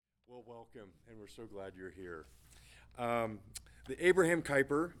Well, welcome, and we're so glad you're here. The Abraham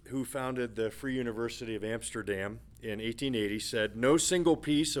Kuyper, who founded the Free University of Amsterdam in 1880, said, "No single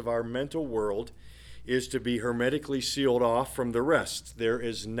piece of our mental world is to be hermetically sealed off from the rest. There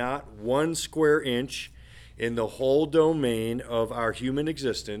is not 1 square inch in the whole domain of our human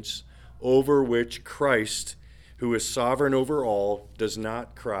existence over which Christ, who is sovereign over all, does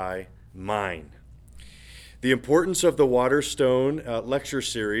not cry, 'Mine.'" The importance of the Waterstone lecture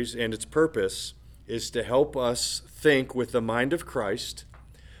series and its purpose is to help us think with the mind of Christ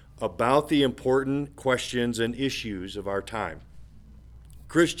about the important questions and issues of our time.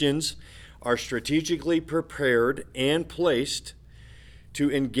 Christians are strategically prepared and placed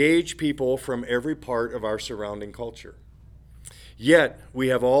to engage people from every part of our surrounding culture. Yet, we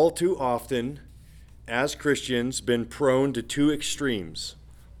have all too often, as Christians, been prone to 2 extremes.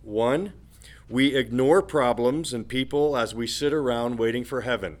 1, we ignore problems and people as we sit around waiting for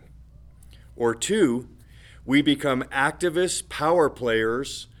heaven. Or 2, we become activist power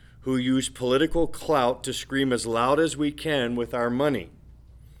players who use political clout to scream as loud as we can with our money.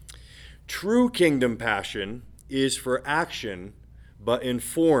 True kingdom passion is for action, but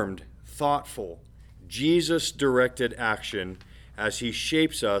informed, thoughtful, Jesus-directed action as he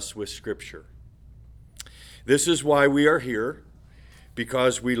shapes us with Scripture. This is why we are here,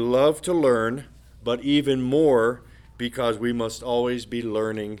 because we love to learn, but even more because we must always be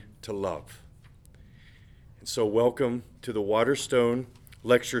learning to love. And so welcome to the Waterstone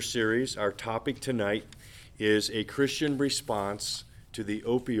lecture series. Our topic tonight is a Christian response to the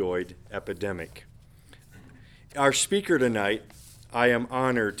opioid epidemic. Our speaker tonight, I am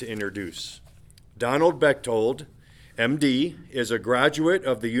honored to introduce. Donald Bechtold, MD, is a graduate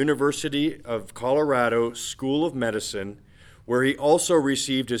of the University of Colorado School of Medicine, where he also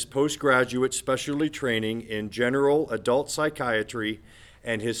received his postgraduate specialty training in general adult psychiatry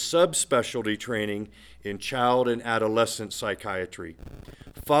and his subspecialty training in child and adolescent psychiatry.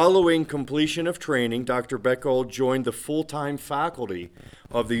 Following completion of training, Dr. Bechtold joined the full-time faculty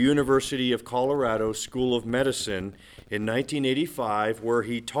of the University of Colorado School of Medicine in 1985, where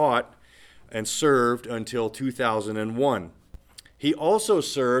he taught and served until 2001. He also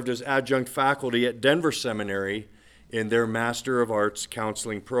served as adjunct faculty at Denver Seminary in their Master of Arts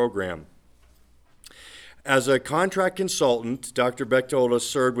counseling program. As a contract consultant, Dr. Bechtold has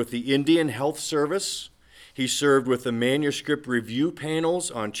served with the Indian Health Service. He served with the manuscript review panels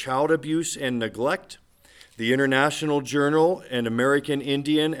on child abuse and neglect, the International Journal and American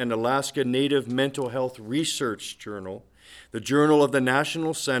Indian and Alaska Native Mental Health Research Journal, the Journal of the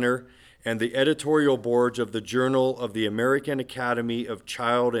National Center, and the editorial boards of the Journal of the American Academy of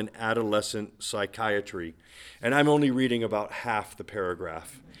Child and Adolescent Psychiatry. And I'm only reading about half the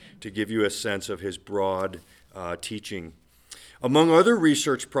paragraph to give you a sense of his broad teaching. Among other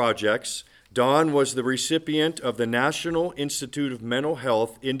research projects, Don was the recipient of the National Institute of Mental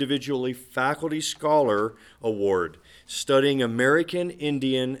Health Individually Faculty Scholar Award, studying American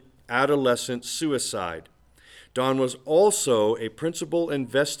Indian adolescent suicide. Don was also a principal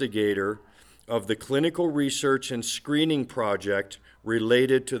investigator of the clinical research and screening project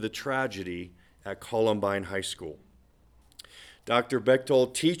related to the tragedy at Columbine High School. Dr.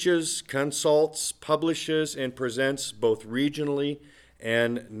 Bechtold teaches, consults, publishes, and presents both regionally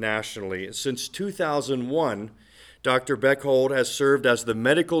and nationally. Since 2001, Dr. Bechtold has served as the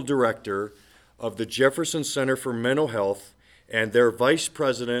medical director of the Jefferson Center for Mental Health and their vice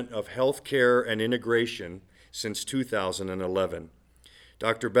president of healthcare and integration since 2011.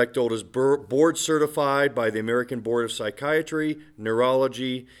 Dr. Bechtold is board certified by the American Board of Psychiatry,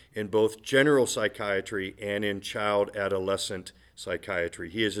 Neurology, in both general psychiatry and in child-adolescent psychiatry.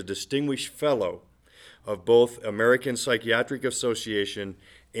 He is a distinguished fellow of both American Psychiatric Association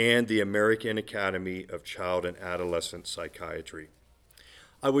and the American Academy of Child and Adolescent Psychiatry.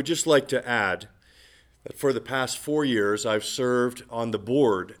 I would just like to add that for the past 4 years, I've served on the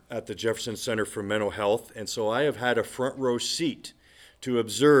board at the Jefferson Center for Mental Health, and so I have had a front row seat to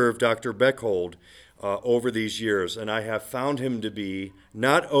observe Dr. Bechtold over these years, and I have found him to be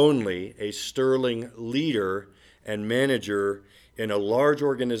not only a sterling leader and manager in a large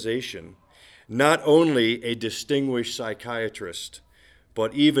organization, not only a distinguished psychiatrist,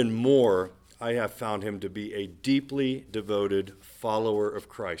 but even more, I have found him to be a deeply devoted follower of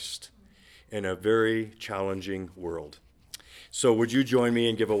Christ in a very challenging world. So would you join me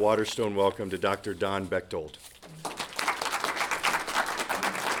and give a Waterstone welcome to Dr. Don Bechtold.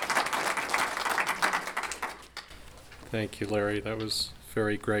 Thank you, Larry. That was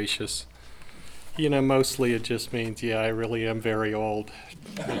very gracious. You know, mostly it just means, yeah, I really am very old.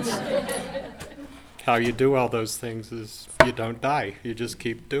 how you do all those things is you don't die. You just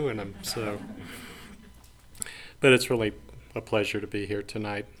keep doing them. So, but it's really a pleasure to be here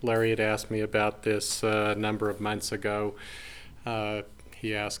tonight. Larry had asked me about this a number of months ago.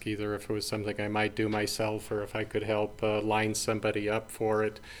 He asked either if it was something I might do myself or if I could help line somebody up for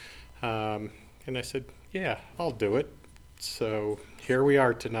it. And I said, yeah, I'll do it. So here we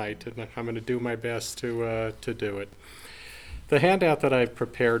are tonight, and I'm going to do my best to do it. The handout that I've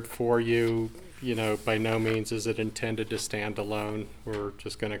prepared for you, by no means is it intended to stand alone. We're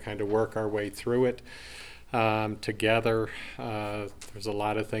just going to kind of work our way through it together. There's a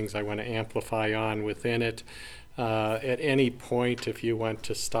lot of things I want to amplify on within it. At any point, if you want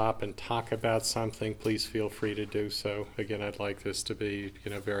to stop and talk about something, please feel free to do so. Again, I'd like this to be,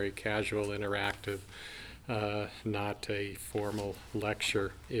 very casual, interactive, not a formal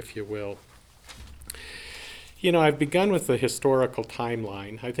lecture, if you will. I've begun with the historical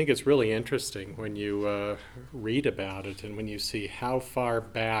timeline. I think it's really interesting when you read about it and when you see how far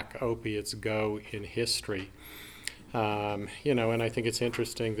back opiates go in history. And I think it's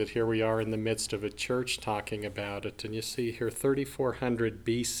interesting that here we are in the midst of a church talking about it, and you see here 3400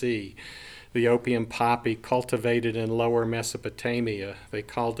 BC, the opium poppy cultivated in lower Mesopotamia. They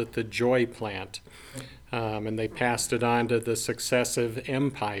called it the joy plant, and they passed it on to the successive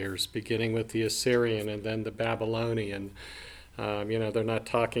empires, beginning with the Assyrian and then the Babylonian. They're not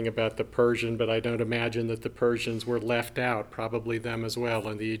talking about the Persian, but I don't imagine that the Persians were left out, probably them as well,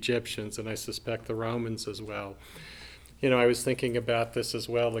 and the Egyptians, and I suspect the Romans as well. I was thinking about this as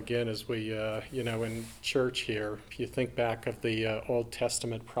well, again, as we, in church here, if you think back of the Old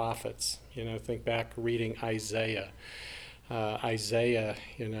Testament prophets, think back reading Isaiah. Isaiah,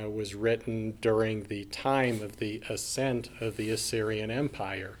 was written during the time of the ascent of the Assyrian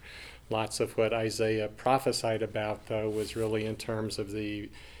Empire. Lots of what Isaiah prophesied about, though, was really in terms of the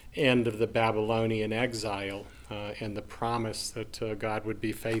end of the Babylonian exile and the promise that God would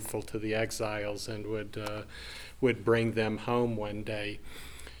be faithful to the exiles and would bring them home one day.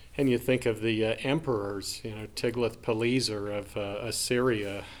 And you think of the emperors, Tiglath-Pileser of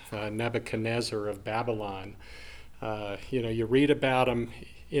Assyria, Nebuchadnezzar of Babylon. You read about them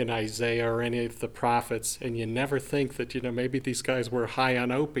in Isaiah or any of the prophets, and you never think that, maybe these guys were high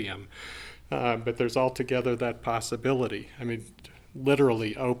on opium. But there's altogether that possibility. I mean,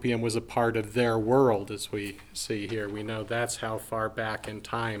 literally, opium was a part of their world, as we see here. We know that's how far back in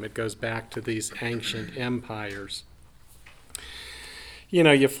time. It goes back to these ancient empires.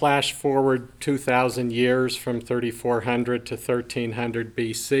 You flash forward 2,000 years from 3400 to 1300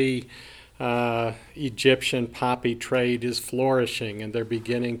 BC. Egyptian poppy trade is flourishing, and they're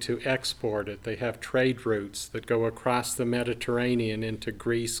beginning to export it. They have trade routes that go across the Mediterranean into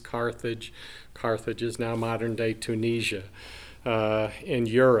Greece, Carthage. Carthage is now modern-day Tunisia. In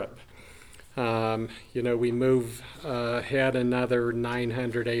Europe. We move ahead another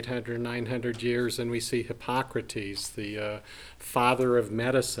 900, 800, 900 years, and we see Hippocrates, the father of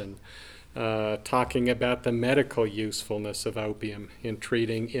medicine, talking about the medical usefulness of opium in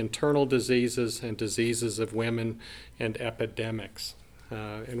treating internal diseases and diseases of women and epidemics.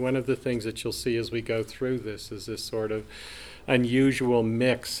 And one of the things that you'll see as we go through this is this sort of unusual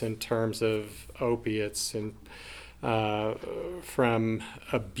mix in terms of opiates and from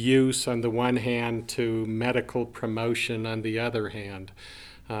abuse on the one hand to medical promotion on the other hand.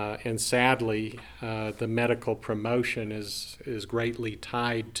 And sadly, the medical promotion is greatly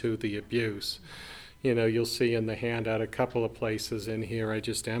tied to the abuse. You'll see in the handout a couple of places in here I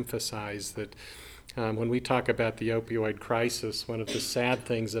just emphasize that when we talk about the opioid crisis, one of the sad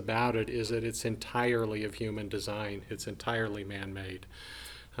things about it is that it's entirely of human design. It's entirely man-made.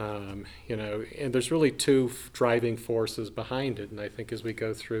 And there's really two driving forces behind it. And I think as we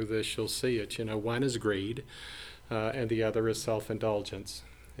go through this, you'll see it. One is greed, and the other is self-indulgence.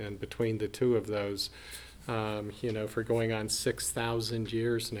 And between the two of those, for going on 6,000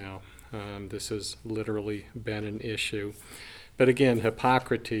 years now, this has literally been an issue. But again,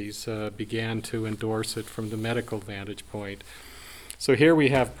 Hippocrates began to endorse it from the medical vantage point. So here we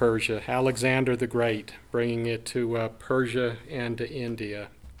have Persia, Alexander the Great, bringing it to Persia and to India.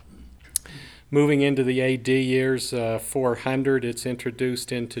 Moving into the AD years 400, it's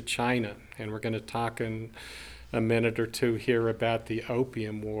introduced into China. And we're going to talk in a minute or two here about the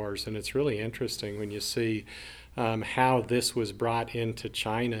Opium Wars. And it's really interesting when you see how this was brought into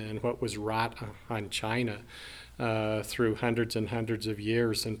China and what was wrought on China through hundreds and hundreds of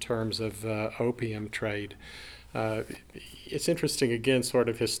years in terms of opium trade. It's interesting, again, sort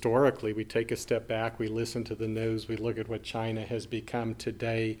of historically, we take a step back, we listen to the news, we look at what China has become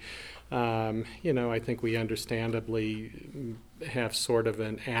today. I think we understandably have sort of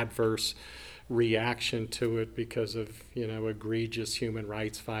an adverse reaction to it because of, egregious human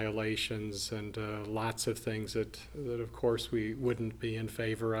rights violations and lots of things that of course we wouldn't be in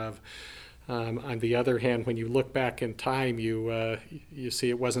favor of. On the other hand, when you look back in time, you see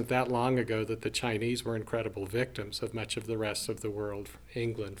it wasn't that long ago that the Chinese were incredible victims of much of the rest of the world,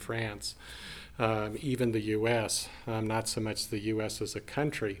 England, France, even the U.S., not so much the U.S. as a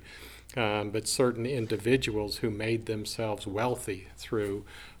country, but certain individuals who made themselves wealthy through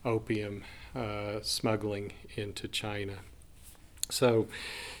opium smuggling into China. So,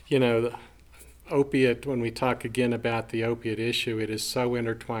 opiate, when we talk again about the opiate issue, it is so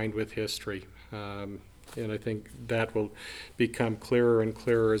intertwined with history. And I think that will become clearer and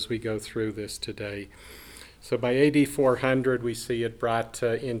clearer as we go through this today. So by AD 400, we see it brought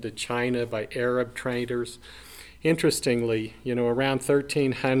into China by Arab traders. Interestingly, around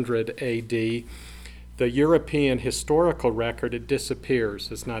 1300 AD, the European historical record, it disappears.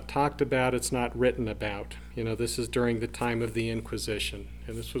 It's not talked about, it's not written about. This is during the time of the Inquisition,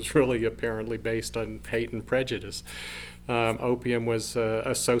 and this was really apparently based on hate and prejudice. Opium was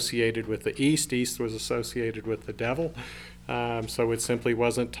associated with the East. East was associated with the devil, so it simply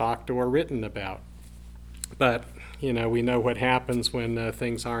wasn't talked or written about. But, we know what happens when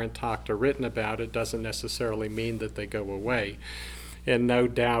things aren't talked or written about. It doesn't necessarily mean that they go away. And no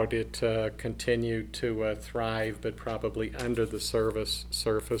doubt it continued to thrive, but probably under the surface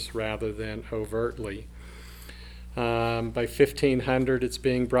rather than overtly. By 1500, it's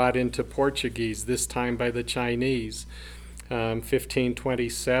being brought into Portuguese, this time by the Chinese.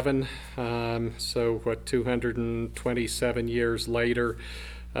 1527, 227 years later,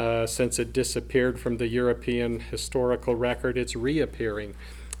 since it disappeared from the European historical record, it's reappearing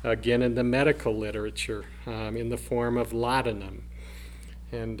again in the medical literature in the form of laudanum.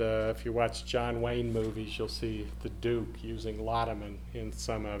 And if you watch John Wayne movies, you'll see the Duke using laudanum in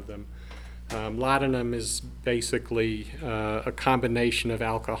some of them. Laudanum is basically a combination of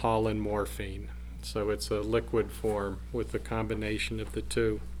alcohol and morphine. So it's a liquid form with the combination of the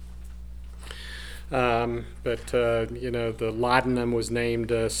two. The laudanum was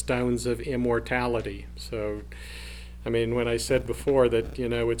named Stones of Immortality. So, when I said before that,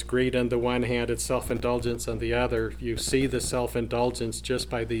 it's greed on the one hand, it's self-indulgence on the other, you see the self-indulgence just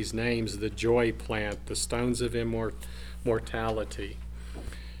by these names, the joy plant, the Stones of Immortality.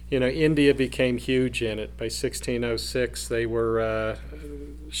 India became huge in it. By 1606, they were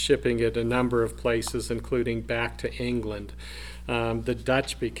shipping it a number of places, including back to England. The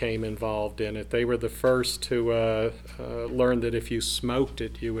Dutch became involved in it. They were the first to learn that if you smoked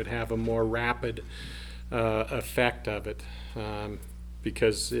it, you would have a more rapid effect of it,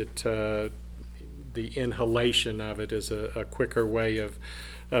 because the inhalation of it is a quicker way of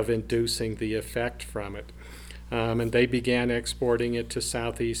inducing the effect from it. And they began exporting it to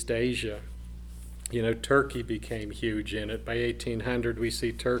Southeast Asia. Turkey became huge in it. By 1800, we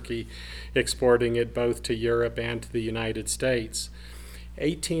see Turkey exporting it both to Europe and to the United States.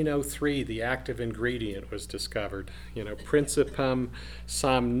 1803, the active ingredient was discovered, Principum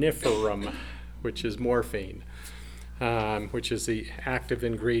somniferum, which is morphine, which is the active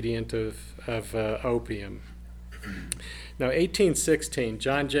ingredient of opium. Now, 1816,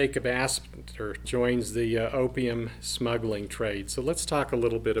 John Jacob Astor joins the opium smuggling trade. So let's talk a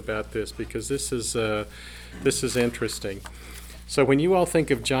little bit about this, because this is interesting. So when you all think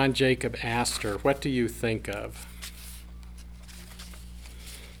of John Jacob Astor, what do you think of?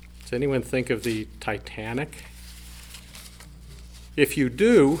 Does anyone think of the Titanic? If you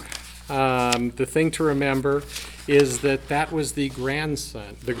do, the thing to remember is that was the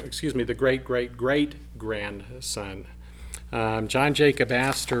great-great-great-grandson. John Jacob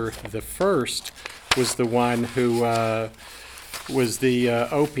Astor the first was the one who was the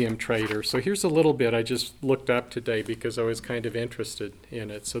opium trader. So here's a little bit I just looked up today because I was kind of interested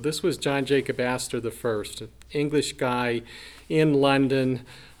in it. So this was John Jacob Astor the first, an English guy in London,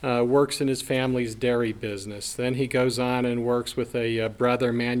 works in his family's dairy business. Then he goes on and works with a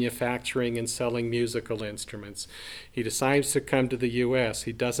brother manufacturing and selling musical instruments. He decides to come to the U.S.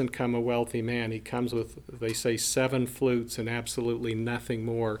 He doesn't come a wealthy man. He comes with, they say, 7 flutes and absolutely nothing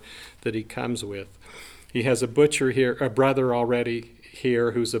more that he comes with. He has a brother already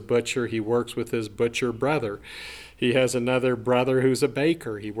here who's a butcher. He works with his butcher brother. He has another brother who's a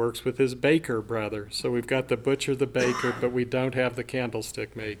baker. He works with his baker brother. So we've got the butcher, the baker, but we don't have the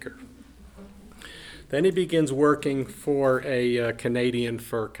candlestick maker. Then he begins working for a Canadian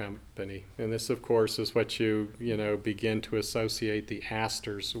fur company. And this, of course, is what you begin to associate the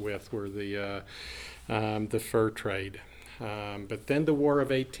Astors with, were the fur trade. But then the War of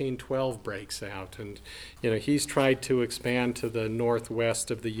 1812 breaks out, and he's tried to expand to the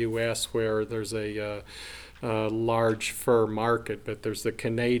northwest of the U.S. where there's a large fur market, but there's the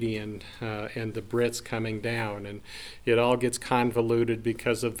Canadian and the Brits coming down, and it all gets convoluted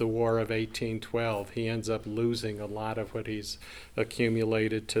because of the War of 1812. He ends up losing a lot of what he's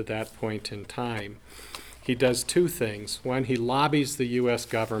accumulated to that point in time. He does two things. One, he lobbies the U.S.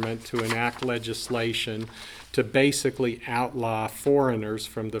 government to enact legislation to basically outlaw foreigners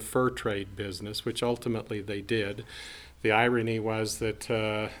from the fur trade business, which ultimately they did. The irony was that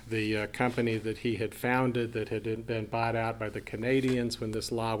the company that he had founded, that had been bought out by the Canadians when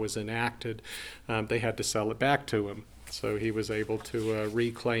this law was enacted, they had to sell it back to him. So he was able to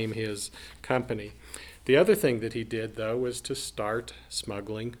reclaim his company. The other thing that he did, though, was to start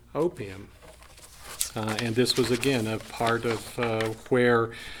smuggling opium. And this was, again, a part of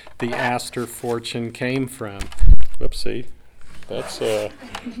where the Astor fortune came from. Whoopsie. That's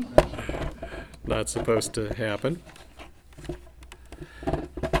not supposed to happen.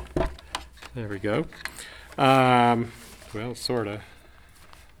 There we go. Well, sort of.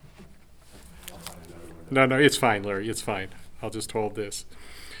 No, it's fine, Larry. It's fine. I'll just hold this.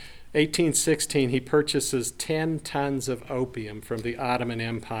 1816, he purchases 10 tons of opium from the Ottoman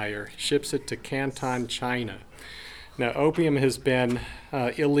Empire, ships it to Canton, China. Now, opium has been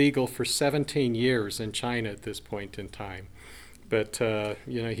illegal for 17 years in China at this point in time. But,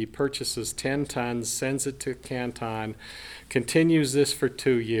 he purchases 10 tons, sends it to Canton, continues this for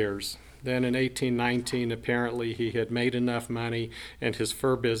 2 years. Then in 1819, apparently he had made enough money and his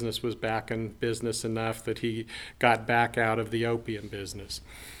fur business was back in business enough that he got back out of the opium business.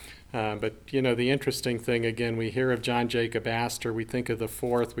 But the interesting thing, again, we hear of John Jacob Astor, we think of the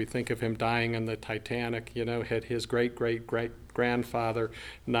Fourth, we think of him dying on the Titanic, had his great-great-great-grandfather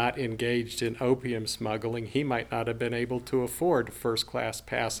not engaged in opium smuggling, he might not have been able to afford first-class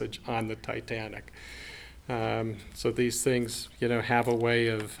passage on the Titanic. So these things, have a way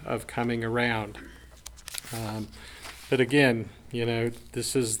of coming around. But again,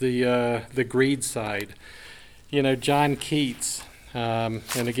 this is the greed side. John Keats,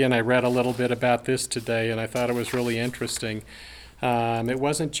 and again, I read a little bit about this today, and I thought it was really interesting. It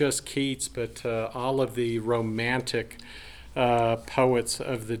wasn't just Keats, but all of the romantic poets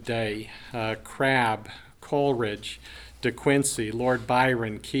of the day, Crabbe, Coleridge, De Quincey, Lord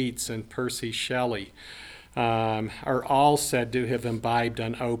Byron, Keats, and Percy Shelley, are all said to have imbibed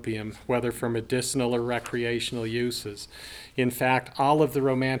on opium, whether for medicinal or recreational uses. In fact, all of the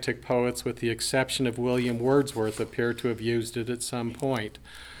Romantic poets, with the exception of William Wordsworth, appear to have used it at some point.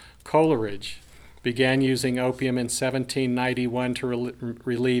 Coleridge began using opium in 1791 to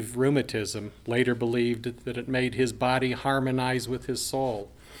relieve rheumatism, later believed that it made his body harmonize with his soul.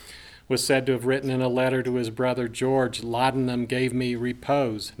 Was said to have written in a letter to his brother George, "Laudanum gave me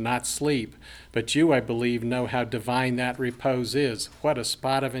repose, not sleep, but you, I believe, know how divine that repose is. What a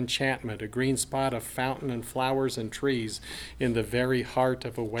spot of enchantment, a green spot of fountain and flowers and trees in the very heart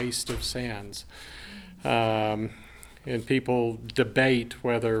of a waste of sands." And people debate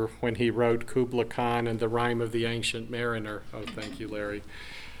whether when he wrote Kubla Khan and the Rime of the Ancient Mariner, oh, thank you, Larry,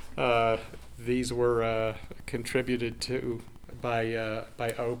 these were contributed to by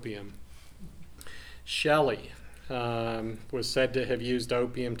opium. Shelley was said to have used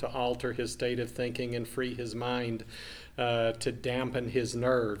opium to alter his state of thinking and free his mind, to dampen his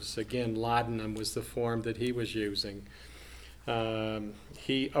nerves. Again, laudanum was the form that he was using.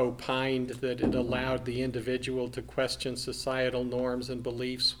 He opined that it allowed the individual to question societal norms and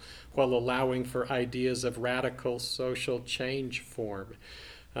beliefs while allowing for ideas of radical social change form.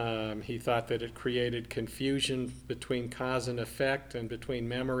 He thought that it created confusion between cause and effect and between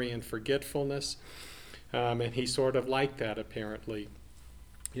memory and forgetfulness, and he sort of liked that, apparently.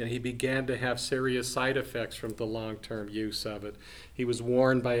 He began to have serious side effects from the long-term use of it. He was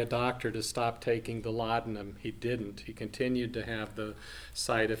warned by a doctor to stop taking the laudanum. He didn't. He continued to have the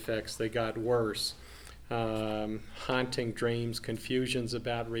side effects. They got worse. Haunting dreams, confusions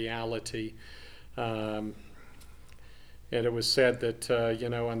about reality. And it was said that,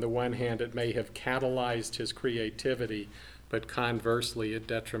 on the one hand, it may have catalyzed his creativity, but conversely, it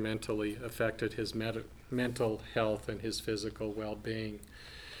detrimentally affected his mental health and his physical well-being.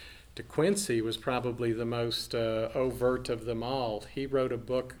 De Quincey was probably the most overt of them all. He wrote a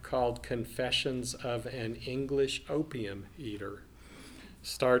book called Confessions of an English Opium Eater.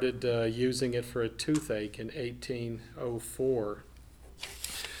 Started using it for a toothache in 1804.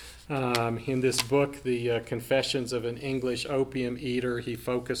 In this book, the Confessions of an English Opium Eater, he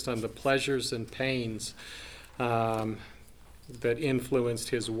focused on the pleasures and pains that influenced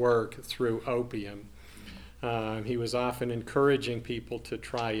his work through opium. He was often encouraging people to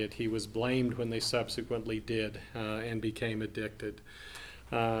try it. He was blamed when they subsequently did and became addicted.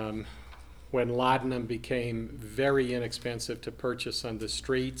 When laudanum became very inexpensive to purchase on the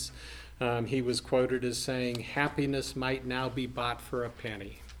streets, he was quoted as saying, "Happiness might now be bought for a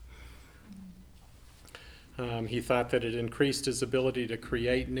penny." He thought that it increased his ability to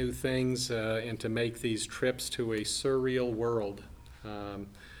create new things and to make these trips to a surreal world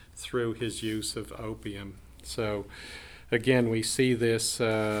through his use of opium. So again, we see this,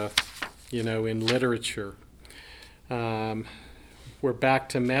 in literature. We're back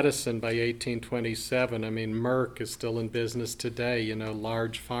to medicine by 1827. I mean, Merck is still in business today,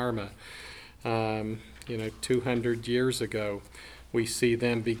 large pharma. 200 years ago, we see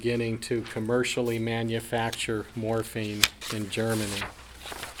them beginning to commercially manufacture morphine in Germany.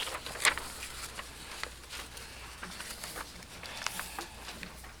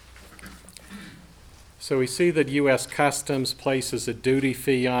 So we see that U.S. Customs places a duty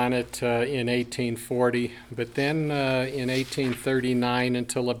fee on it in 1840, but then in 1839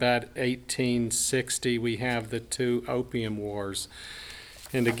 until about 1860, we have the two opium wars.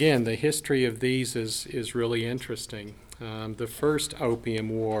 And again, the history of these is really interesting. The first opium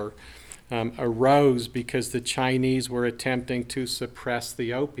war arose because the Chinese were attempting to suppress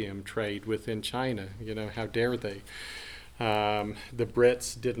the opium trade within China. How dare they? The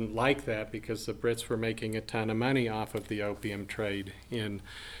Brits didn't like that because the Brits were making a ton of money off of the opium trade in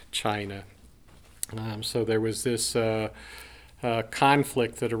China. So there was this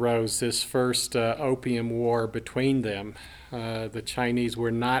conflict that arose, this first opium war between them. The Chinese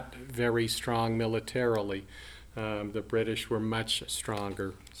were not very strong militarily. The British were much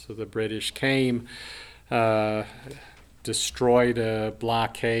stronger. So the British came, destroyed a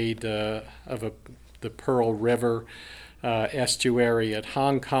blockade of the Pearl River estuary at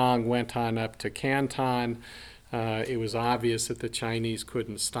Hong Kong, went on up to Canton. It was obvious that the Chinese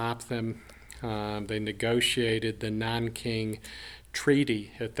couldn't stop them. They negotiated the Nanking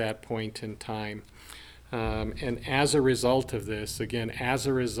Treaty at that point in time. And as a result of this, again, as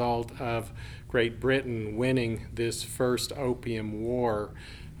a result of Great Britain winning this first opium war,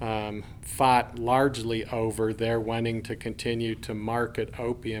 fought largely over their wanting to continue to market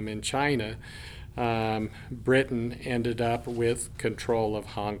opium in China, Britain ended up with control of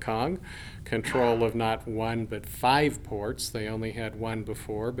Hong Kong, control of not one but 5 ports. They only had 1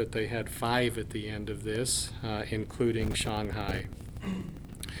 before, but they had 5 at the end of this, including Shanghai.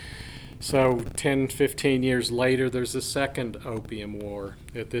 So 10, 15 years later, there's a second opium war.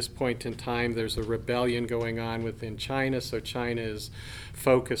 At this point in time, there's a rebellion going on within China, so China is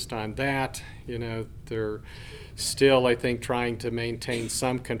focused on that. They're still, I think, trying to maintain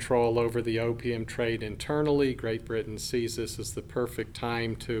some control over the opium trade internally. Great Britain sees this as the perfect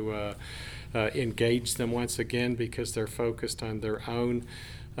time to engage them once again because they're focused on their own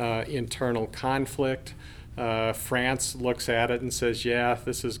internal conflict. France looks at it and says, yeah,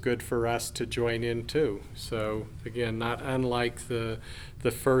 this is good for us to join in too. So again, not unlike the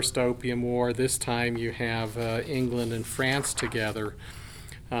first opium war, this time you have England and France together.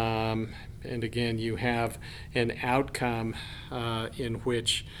 And again, you have an outcome in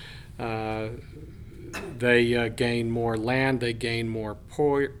which they gain more land, they gain more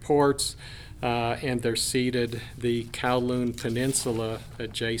ports, and they're ceded the Kowloon Peninsula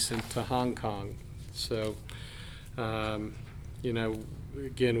adjacent to Hong Kong. So, again,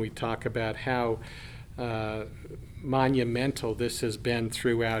 we talk about how monumental this has been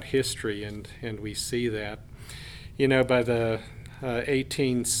throughout history, and we see that. By the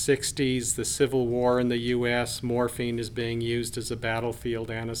 1860s, the Civil War in the U.S., morphine is being used as a battlefield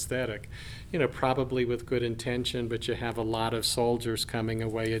anesthetic. Probably with good intention, but you have a lot of soldiers coming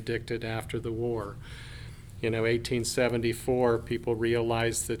away addicted after the war. 1874, people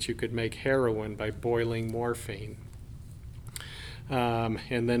realized that you could make heroin by boiling morphine.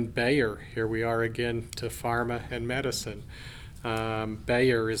 And then Bayer, here we are again to pharma and medicine.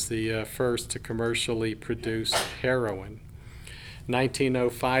 Bayer is the first to commercially produce heroin.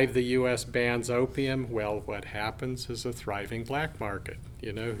 1905, the U.S. bans opium. Well, what happens is a thriving black market.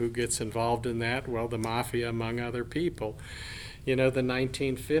 Who gets involved in that? Well, the mafia, among other people. The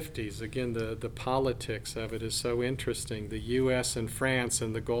 1950s, again, the politics of it is so interesting. The U.S. and France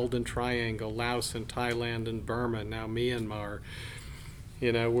and the Golden Triangle, Laos and Thailand and Burma, now Myanmar.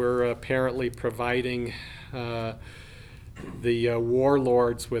 We're apparently providing the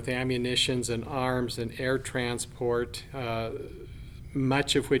warlords with ammunitions and arms and air transport,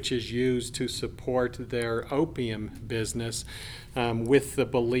 much of which is used to support their opium business, with the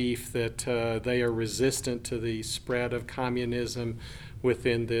belief that they are resistant to the spread of communism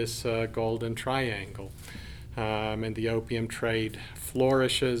within this Golden Triangle. and the opium trade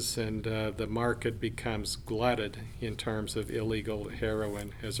flourishes, and the market becomes glutted in terms of illegal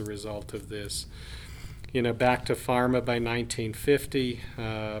heroin as a result of this. Back to pharma by 1950,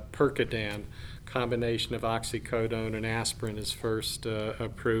 Percodan, combination of oxycodone and aspirin, is first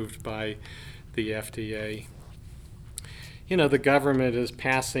approved by the FDA. The government is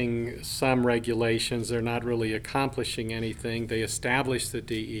passing some regulations. They're not really accomplishing anything. They established the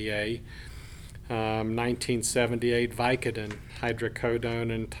DEA. 1978, Vicodin,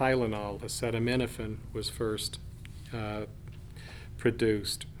 hydrocodone, and Tylenol, acetaminophen, was first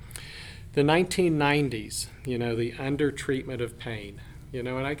produced. The 1990s, the undertreatment of pain. And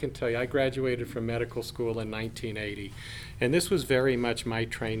I can tell you, I graduated from medical school in 1980, and this was very much my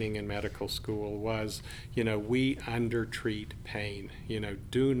training in medical school was, we undertreat pain.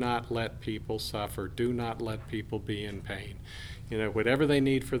 Do not let people suffer. Do not let people be in pain. Whatever they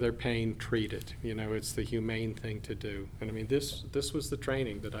need for their pain, treat it. It's the humane thing to do. And I mean, this was the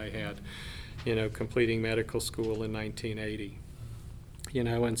training that I had, completing medical school in 1980.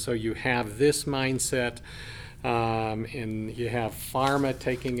 And so you have this mindset. And you have pharma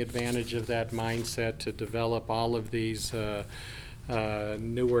taking advantage of that mindset to develop all of these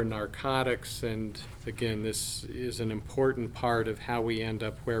newer narcotics. And again, this is an important part of how we end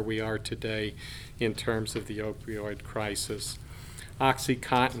up where we are today in terms of the opioid crisis.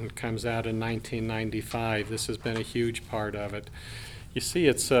 OxyContin comes out in 1995. This has been a huge part of it. You see,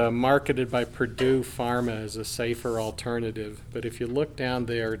 it's marketed by Purdue Pharma as a safer alternative. But if you look down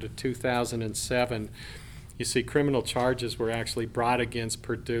there to 2007, you see criminal charges were actually brought against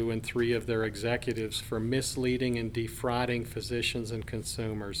Purdue and 3 of their executives for misleading and defrauding physicians and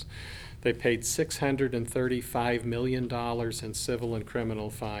consumers. They paid $635 million in civil and criminal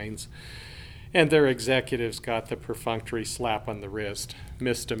fines, and their executives got the perfunctory slap on the wrist,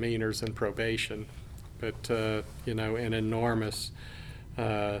 misdemeanors and probation, but an enormous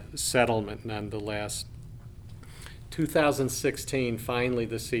settlement nonetheless. 2016, finally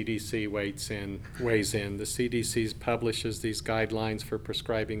the CDC weighs in. The CDC publishes these guidelines for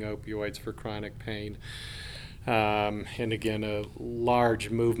prescribing opioids for chronic pain. And again, a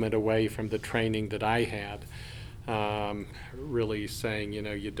large movement away from the training that I had, really saying,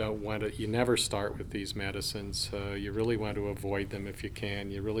 you never start with these medicines. You really want to avoid them if you can.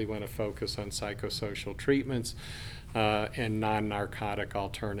 You really want to focus on psychosocial treatments and non-narcotic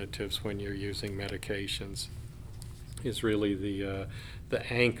alternatives when you're using medications. Is really the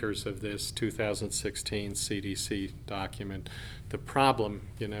anchors of this 2016 CDC document. The problem,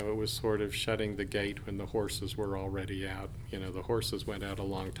 it was sort of shutting the gate when the horses were already out. The horses went out a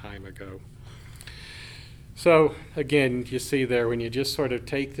long time ago. So again, you see there, when you just sort of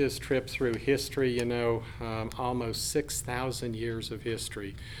take this trip through history, almost 6,000 years of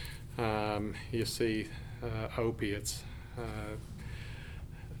history, you see opiates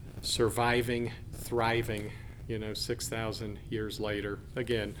surviving, thriving, 6,000 years later.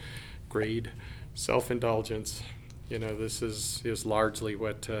 Again, greed, self-indulgence, this is largely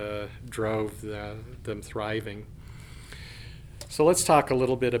what drove them thriving. So let's talk a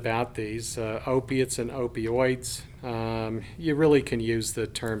little bit about these. Opiates and opioids. You really can use the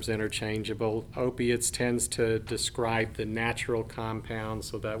terms interchangeable. Opiates tends to describe the natural compound,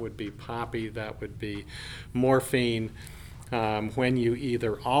 so that would be poppy, that would be morphine. When you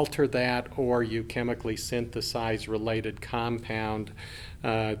either alter that or you chemically synthesize related compound,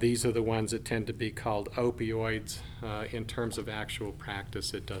 these are the ones that tend to be called opioids. In terms of actual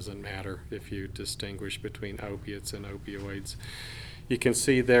practice, it doesn't matter if you distinguish between opiates and opioids. You can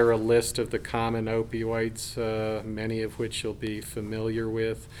see there a list of the common opioids, many of which you'll be familiar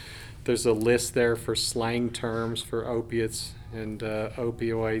with. There's a list there for slang terms for opiates and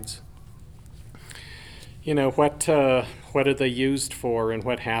opioids. What are they used for and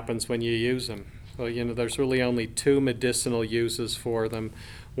what happens when you use them? Well, there's really only 2 medicinal uses for them.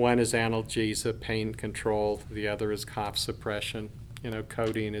 One is analgesia, pain control. The other is cough suppression.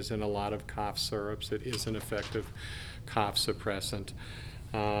 Codeine is in a lot of cough syrups. It is an effective cough suppressant.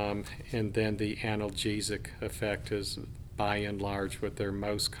 And then the analgesic effect is, by and large, what they're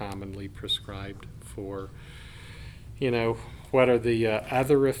most commonly prescribed for. What are the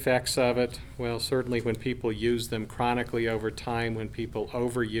other effects of it? Well, certainly when people use them chronically over time, when people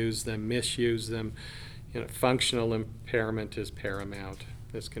overuse them, misuse them, functional impairment is paramount.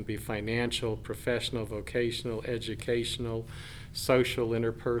 This can be financial, professional, vocational, educational, social,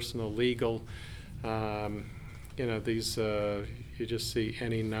 interpersonal, legal. These, you just see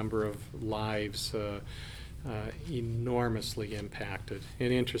any number of lives enormously impacted.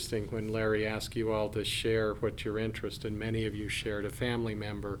 And interesting, when Larry asked you all to share what your interest, and many of you shared a family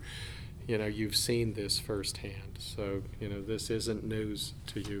member, you've seen this firsthand. So, this isn't news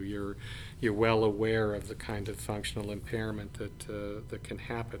to you. You're well aware of the kind of functional impairment that can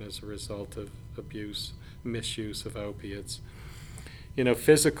happen as a result of misuse of opiates.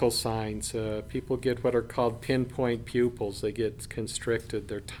 Physical signs, people get what are called pinpoint pupils. They get constricted,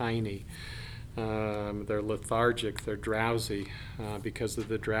 they're tiny, they're lethargic, they're drowsy. Because of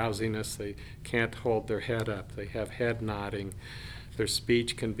the drowsiness, they can't hold their head up, they have head nodding, their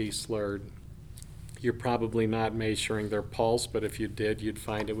speech can be slurred. You're probably not measuring their pulse, but if you did, you'd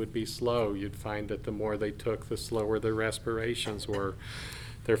find it would be slow. You'd find that the more they took, the slower their respirations were.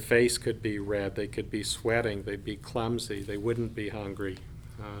 Their face could be red, they could be sweating, they'd be clumsy, they wouldn't be hungry,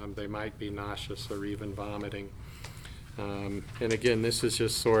 they might be nauseous or even vomiting. And again, this is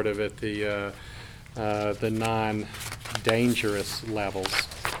just sort of at the non-dangerous levels.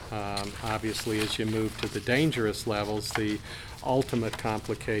 Obviously, as you move to the dangerous levels, the ultimate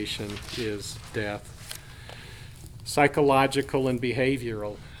complication is death. Psychological and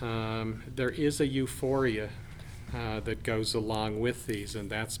behavioral. There is a euphoria that goes along with these, and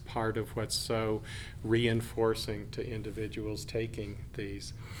that's part of what's so reinforcing to individuals taking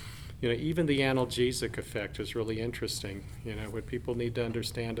these. Even the analgesic effect is really interesting. What people need to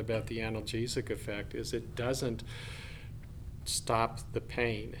understand about the analgesic effect is it doesn't stop the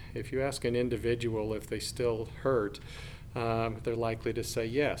pain. If you ask an individual if they still hurt, they're likely to say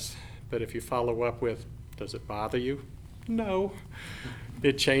yes. But if you follow up with, does it bother you? No.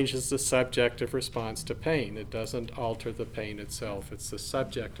 It changes the subjective response to pain. It doesn't alter the pain itself. It's the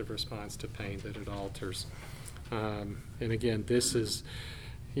subjective response to pain that it alters. And again, this is,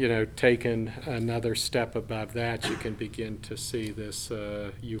 taken another step above that. You can begin to see this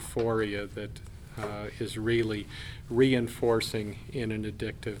euphoria that is really reinforcing in an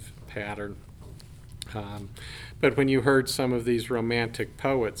addictive pattern. But when you heard some of these romantic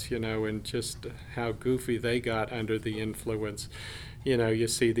poets, and just how goofy they got under the influence, you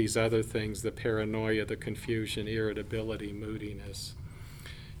see these other things, the paranoia, the confusion, irritability, moodiness.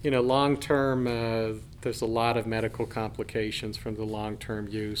 Long-term, there's a lot of medical complications from the long-term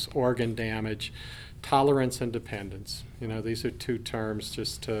use, organ damage, tolerance and dependence. These are two terms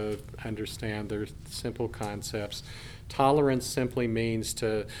just to understand. They're simple concepts. Tolerance simply means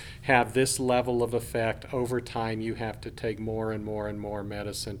to have this level of effect. Over time, you have to take more and more and more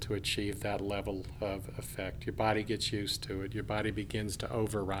medicine to achieve that level of effect. Your body gets used to it. Your body begins to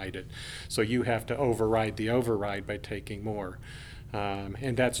override it. So you have to override the override by taking more.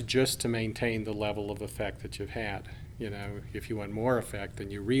 And that's just to maintain the level of effect that you've had. If you want more effect,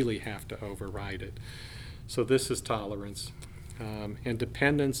 then you really have to override it. So this is tolerance. And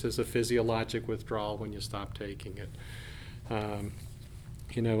dependence is a physiologic withdrawal when you stop taking it. And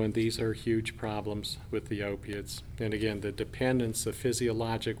these are huge problems with the opiates. And again, the dependence, the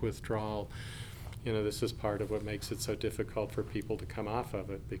physiologic withdrawal, this is part of what makes it so difficult for people to come off of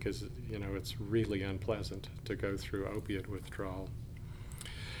it, because, it's really unpleasant to go through opiate withdrawal.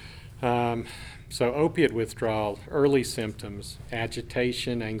 So opiate withdrawal, early symptoms: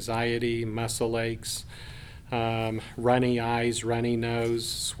 agitation, anxiety, muscle aches, runny eyes, runny nose,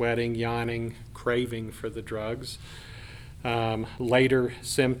 sweating, yawning, craving for the drugs. Later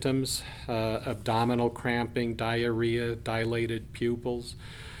symptoms: abdominal cramping, diarrhea, dilated pupils,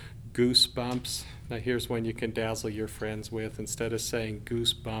 goosebumps. Now here's one you can dazzle your friends with. Instead of saying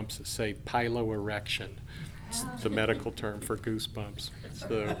goosebumps, say piloerection. It's the medical term for goosebumps.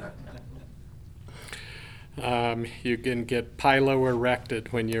 So you can get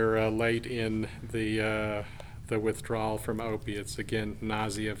piloerected when you're late in the withdrawal from opiates. Again,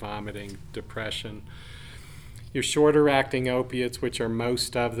 nausea, vomiting, depression. Your shorter acting opiates, which are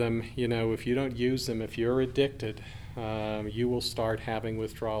most of them, if you don't use them, if you're addicted, you will start having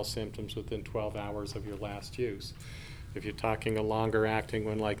withdrawal symptoms within 12 hours of your last use. If you're talking a longer acting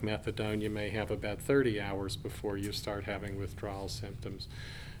one like methadone, you may have about 30 hours before you start having withdrawal symptoms.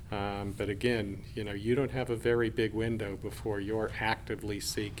 But again, you don't have a very big window before you're actively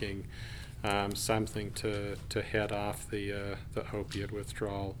seeking something to head off the opiate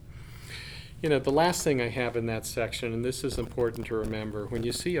withdrawal. The last thing I have in that section, and this is important to remember, when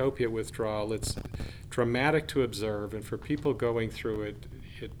you see opiate withdrawal, it's dramatic to observe, and for people going through it,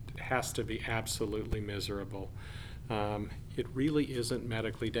 it has to be absolutely miserable. It really isn't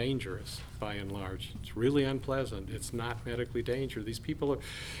medically dangerous, by and large. It's really unpleasant. It's not medically dangerous. These people are,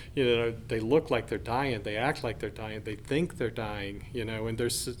 they look like they're dying. They act like they're dying. They think they're dying, and they're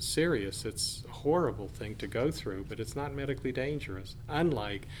serious. It's a horrible thing to go through, but it's not medically dangerous.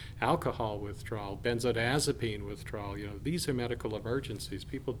 Unlike alcohol withdrawal, benzodiazepine withdrawal, these are medical emergencies.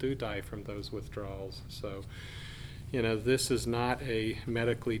 People do die from those withdrawals. So, this is not a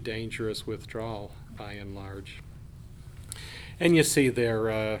medically dangerous withdrawal by and large. And you see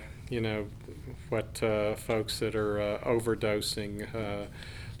there, what folks that are overdosing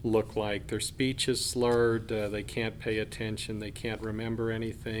look like. Their speech is slurred, they can't pay attention, they can't remember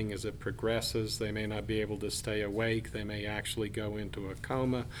anything. As it progresses, they may not be able to stay awake, they may actually go into a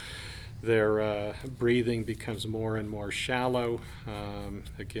coma. Their breathing becomes more and more shallow.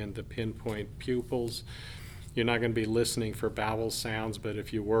 Again, the pinpoint pupils. You're not going to be listening for bowel sounds, but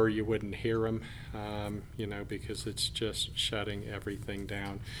if you were, you wouldn't hear them, because it's just shutting everything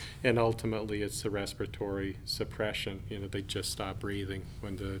down. And ultimately, it's the respiratory suppression. They just stop breathing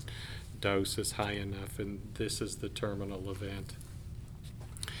when the dose is high enough, and this is the terminal event.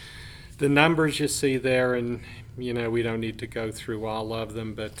 The numbers you see there, and we don't need to go through all of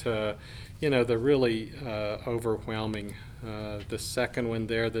them, but they're really overwhelming. The second one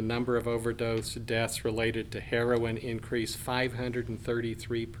there, the number of overdose deaths related to heroin increased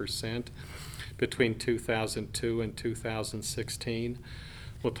 533% between 2002 and 2016.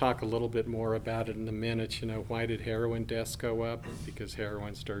 We'll talk a little bit more about it in a minute. Why did heroin deaths go up? Because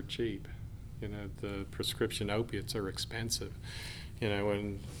heroin's dirt cheap. The prescription opiates are expensive.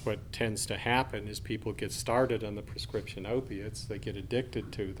 And what tends to happen is people get started on the prescription opiates, they get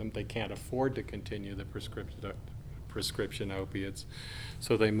addicted to them, they can't afford to continue the prescription opiates,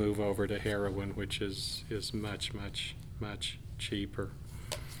 so they move over to heroin, which is much, much, much cheaper.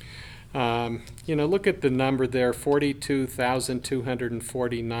 Look at the number there,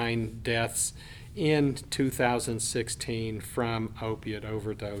 42,249 deaths in 2016 from opiate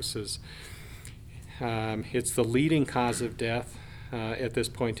overdoses. It's the leading cause of death at this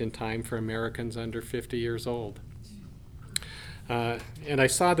point in time for Americans under 50 years old. And I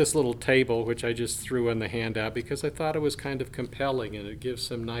saw this little table, which I just threw in the handout because I thought it was kind of compelling and it gives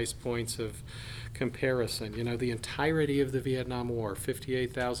some nice points of comparison. The entirety of the Vietnam War,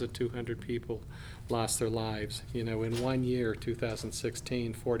 58,200 people lost their lives. In 1 year,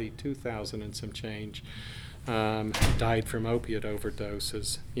 2016, 42,000 and some change died from opiate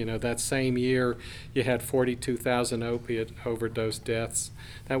overdoses. That same year, you had 42,000 opiate overdose deaths.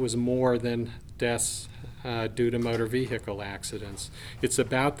 That was more than deaths due to motor vehicle accidents. It's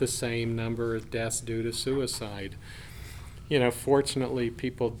about the same number of deaths due to suicide. Fortunately,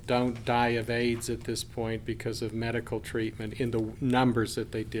 people don't die of AIDS at this point because of medical treatment in the numbers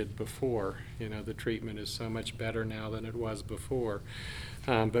that they did before. The treatment is so much better now than it was before.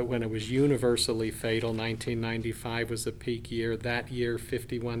 But when it was universally fatal, 1995 was a peak year. That year,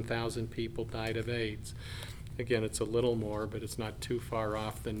 51,000 people died of AIDS. Again, it's a little more, but it's not too far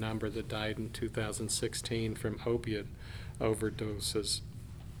off the number that died in 2016 from opiate overdoses.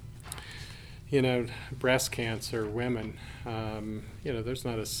 Breast cancer, women, there's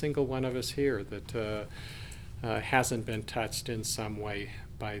not a single one of us here that hasn't been touched in some way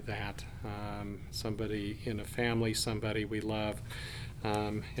by that. Somebody in a family, somebody we love.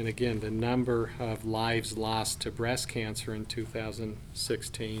 And again, the number of lives lost to breast cancer in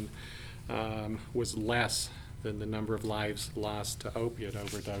 2016 was less than the number of lives lost to opiate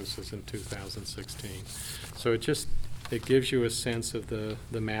overdoses in 2016. So it gives you a sense of the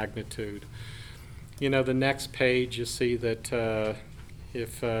magnitude. The next page, you see that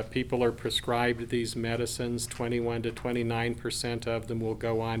if people are prescribed these medicines, 21 to 29% of them will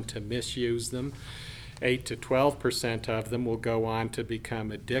go on to misuse them. 8 to 12% of them will go on to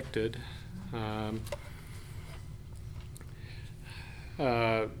become addicted.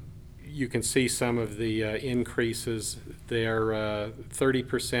 You can see some of the increases there,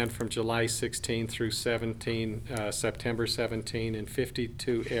 30% from July 16 through September 17 in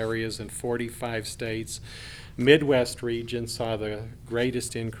 52 areas in 45 states. Midwest region saw the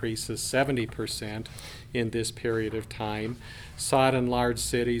greatest increases, 70% in this period of time. Saw it in large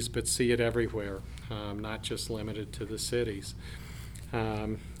cities, but see it everywhere, not just limited to the cities.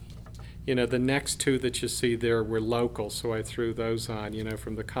 The next two that you see there were local, so I threw those on,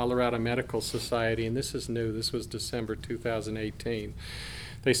 from the Colorado Medical Society, and this is new, this was December 2018.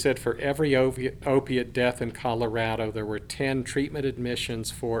 They said for every opiate death in Colorado, there were 10 treatment admissions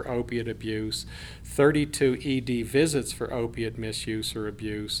for opiate abuse, 32 ED visits for opiate misuse or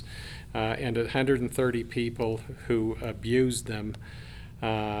abuse, and 130 people who abused them.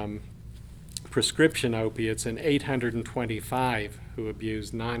 Prescription opiates, and 825 who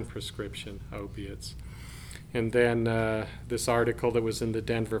abused non-prescription opiates. And then this article that was in the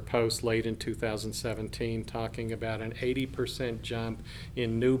Denver Post late in 2017 talking about an 80% jump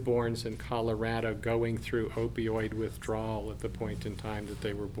in newborns in Colorado going through opioid withdrawal at the point in time that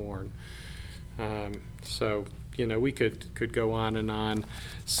they were born. So we could go on and on.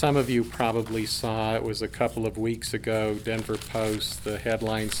 Some of you probably saw, it was a couple of weeks ago, Denver Post, the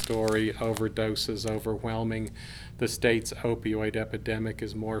headline story, overdoses overwhelming. The state's opioid epidemic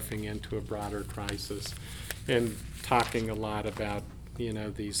is morphing into a broader crisis, and talking a lot about,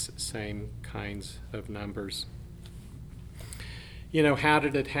 these same kinds of numbers. How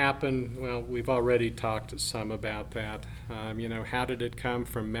did it happen? Well, we've already talked some about that. How did it come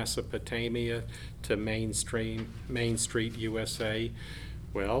from Mesopotamia to Main Street, USA?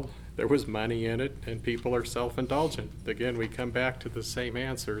 Well, there was money in it, and people are self-indulgent. Again, we come back to the same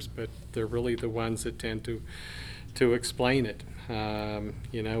answers, but they're really the ones that tend to explain it.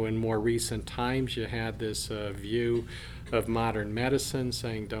 In more recent times, you had this view of modern medicine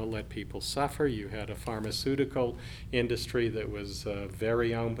saying don't let people suffer. You had a pharmaceutical industry that was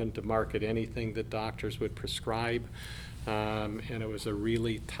very open to market anything that doctors would prescribe, and it was a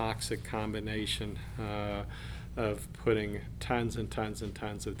really toxic combination of putting tons and tons and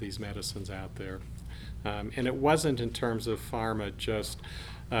tons of these medicines out there. And it wasn't in terms of pharma just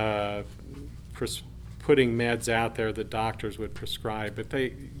putting meds out there that doctors would prescribe, but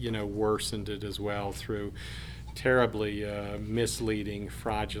they worsened it as well through terribly misleading,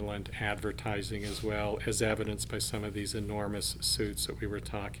 fraudulent advertising, as well as evidenced by some of these enormous suits that we were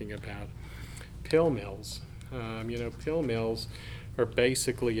talking about. Pill mills. Pill mills are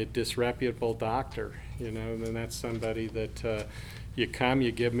basically a disreputable doctor, and that's somebody that you come,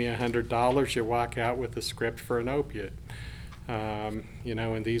 you give me $100, you walk out with a script for an opiate.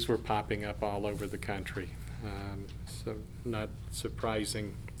 And these were popping up all over the country. So not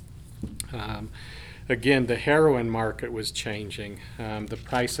surprising. Again, the heroin market was changing. The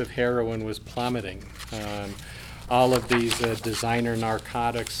price of heroin was plummeting. All of these designer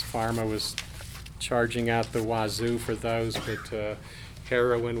narcotics, pharma was charging out the wazoo for those, but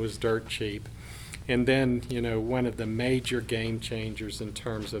heroin was dirt cheap. And then, one of the major game changers in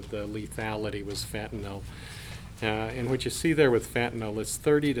terms of the lethality was fentanyl. And what you see there with fentanyl, it's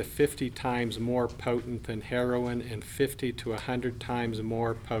 30 to 50 times more potent than heroin and 50 to 100 times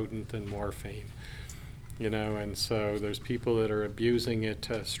more potent than morphine. And so there's people that are abusing it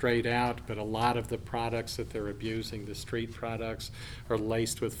straight out, but a lot of the products that they're abusing, the street products, are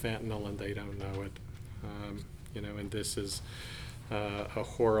laced with fentanyl and they don't know it. And this is a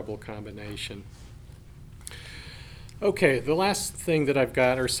horrible combination. Okay, the last thing that I've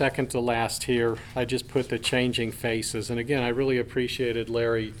got, or second to last here, I just put the changing faces. And again, I really appreciated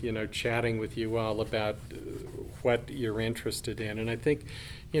Larry, chatting with you all about what you're interested in. And I think,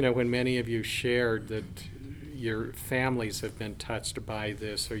 when many of you shared that your families have been touched by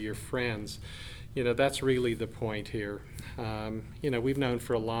this, or your friends, that's really the point here. We've known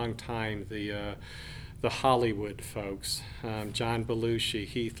for a long time the Hollywood folks, John Belushi,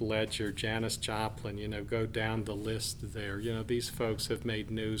 Heath Ledger, Janis Joplin, go down the list there. These folks have made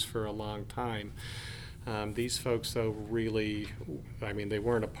news for a long time. These folks, though, really, they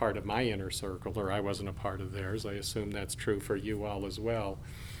weren't a part of my inner circle, or I wasn't a part of theirs. I assume that's true for you all as well.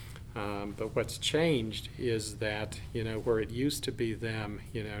 But what's changed is that, where it used to be them,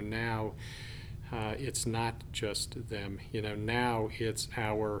 now it's not just them. Now it's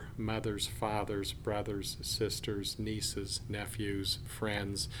our mothers, fathers, brothers, sisters, nieces, nephews,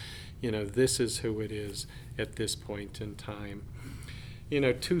 friends. This is who it is at this point in time.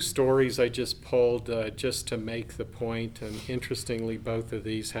 Two stories I just pulled just to make the point, and interestingly, both of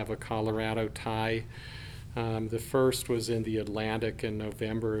these have a Colorado tie. The first was in the Atlantic in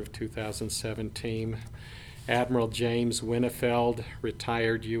November of 2017. Admiral James Winnefeld,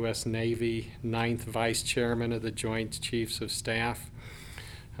 retired U.S. Navy, 9th Vice Chairman of the Joint Chiefs of Staff.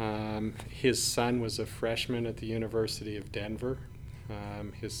 His son was a freshman at the University of Denver.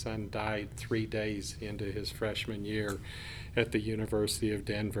 His son died 3 days into his freshman year at the University of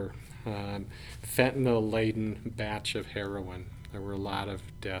Denver. Fentanyl-laden batch of heroin. There were a lot of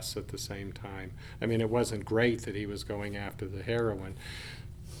deaths at the same time. It wasn't great that he was going after the heroin.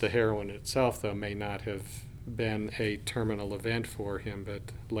 The heroin itself, though, may not have been a terminal event for him, but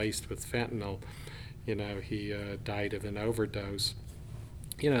laced with fentanyl, he died of an overdose.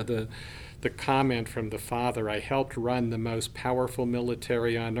 The comment from the father, I helped run the most powerful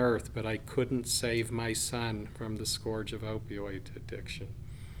military on earth, but I couldn't save my son from the scourge of opioid addiction.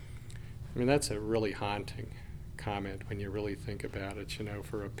 That's a really haunting comment when you really think about it,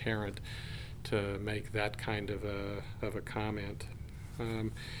 for a parent to make that kind of a comment.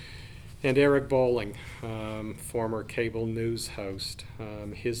 And Eric Bolling, former cable news host,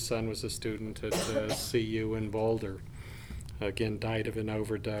 his son was a student at CU in Boulder. Again, died of an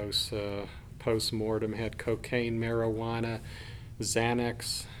overdose. Post-mortem had cocaine, marijuana,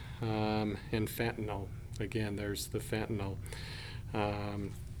 Xanax, and fentanyl. again, there's the fentanyl.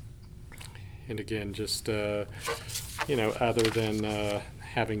 And again, just, other than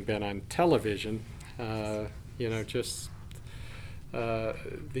having been on television,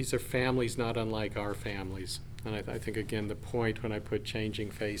 these are families not unlike our families. And I think, again, the point when I put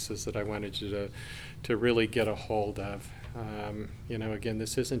Changing Faces that I wanted you to really get a hold of. Again,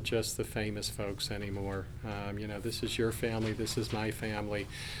 this isn't just the famous folks anymore. This is your family, this is my family.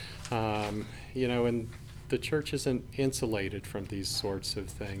 And the church isn't insulated from these sorts of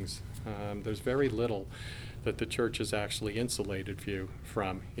things. There's very little that the church is actually insulated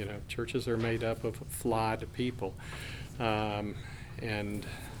from. Churches are made up of flawed people.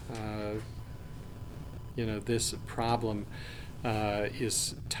 This problem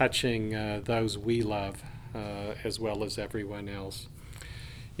is touching those we love as well as everyone else.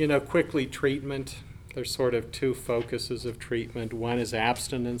 Quickly, treatment. There's sort of two focuses of treatment. One is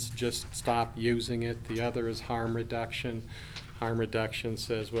abstinence, just stop using it. The other is harm reduction. Harm reduction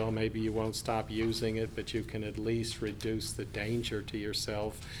says, well, maybe you won't stop using it, but you can at least reduce the danger to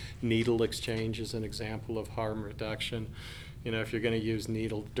yourself. Needle exchange is an example of harm reduction. If you're going to use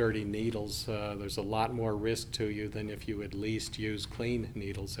dirty needles, there's a lot more risk to you than if you at least use clean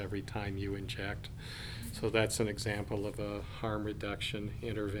needles every time you inject. So that's an example of a harm reduction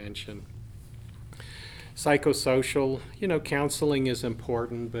intervention. Psychosocial, counseling is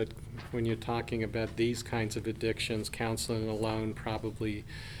important, but when you're talking about these kinds of addictions, counseling alone probably,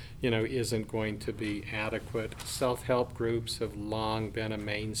 isn't going to be adequate. Self-help groups have long been a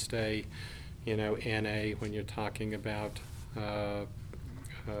mainstay, NA, when you're talking about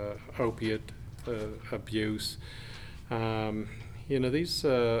opiate abuse. These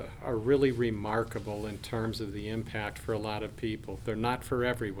are really remarkable in terms of the impact for a lot of people. They're not for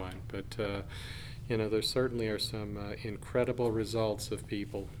everyone, but there certainly are some incredible results of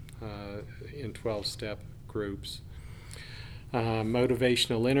people in 12-step groups.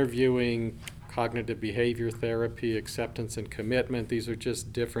 Motivational interviewing, cognitive behavior therapy, acceptance and commitment, these are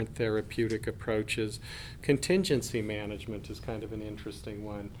just different therapeutic approaches. Contingency management is kind of an interesting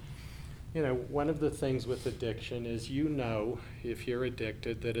one. One of the things with addiction is if you're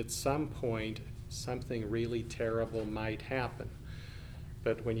addicted, that at some point something really terrible might happen.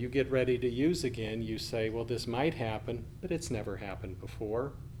 But when you get ready to use again, you say, well, this might happen, but it's never happened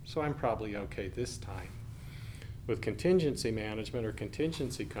before, so I'm probably okay this time. With contingency management or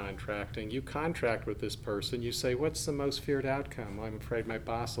contingency contracting, you contract with this person, you say, what's the most feared outcome? Well, I'm afraid my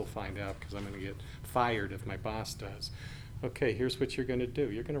boss will find out because I'm going to get fired if my boss does. Okay, here's what you're going to do.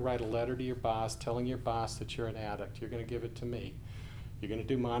 You're going to write a letter to your boss telling your boss that you're an addict. You're going to give it to me. You're going to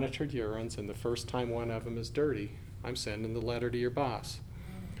do monitored urines, and the first time one of them is dirty, I'm sending the letter to your boss.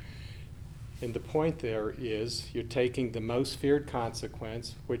 And the point there is you're taking the most feared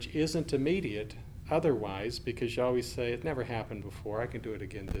consequence, which isn't immediate otherwise, because you always say, it never happened before, I can do it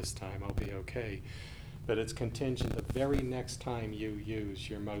again this time, I'll be okay. But it's contingent the very next time you use,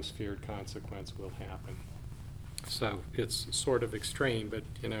 your most feared consequence will happen. So it's sort of extreme, but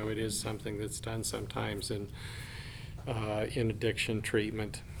it is something that's done sometimes in addiction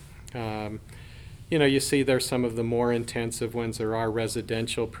treatment. You see there's some of the more intensive ones. There are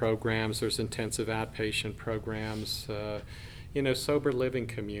residential programs, there's intensive outpatient programs, sober living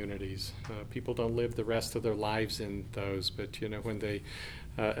communities. People don't live the rest of their lives in those, but when they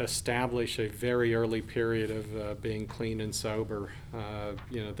establish a very early period of being clean and sober,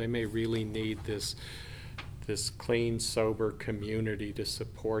 they may really need this clean, sober community to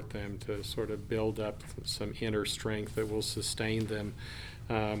support them, to sort of build up some inner strength that will sustain them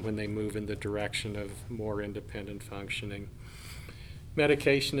when they move in the direction of more independent functioning.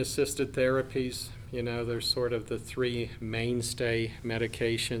 Medication-assisted therapies, there's sort of the three mainstay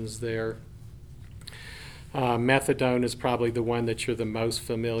medications there. Methadone is probably the one that you're the most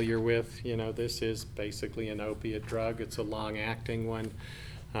familiar with. This is basically an opiate drug. It's a long-acting one.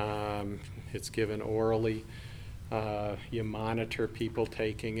 It's given orally. You monitor people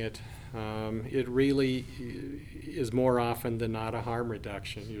taking it. It really is more often than not a harm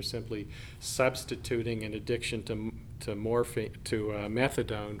reduction. You're simply substituting an addiction to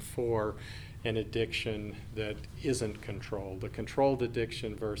methadone for an addiction that isn't controlled, a controlled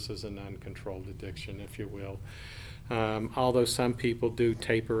addiction versus an uncontrolled addiction, if you will. Although some people do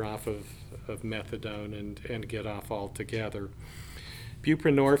taper off of methadone and get off altogether.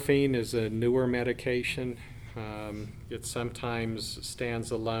 Buprenorphine is a newer medication. It sometimes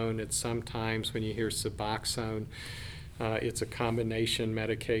stands alone. It's sometimes, when you hear Suboxone, it's a combination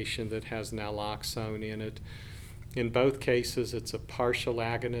medication that has naloxone in it. In both cases, it's a partial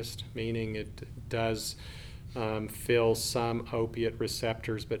agonist, meaning it does fill some opiate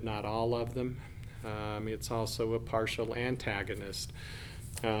receptors, but not all of them. It's also a partial antagonist.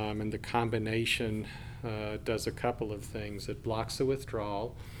 And the combination does a couple of things. It blocks the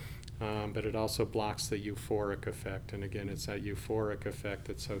withdrawal, but it also blocks the euphoric effect. And again, it's that euphoric effect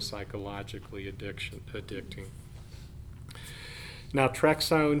that's so psychologically addicting.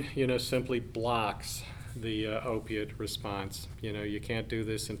 Naltrexone, simply blocks the opiate response. You can't do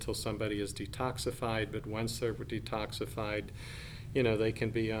this until somebody is detoxified, but once they're detoxified, they can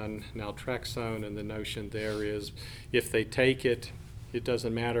be on naltrexone, and the notion there is if they take it, it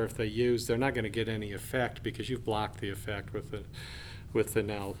doesn't matter if they use, they're not going to get any effect because you've blocked the effect with the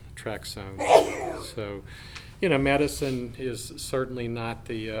naltrexone. So, medicine is certainly not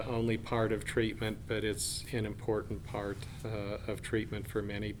the only part of treatment, but it's an important part of treatment for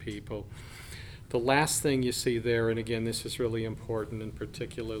many people. The last thing you see there, and again, this is really important, and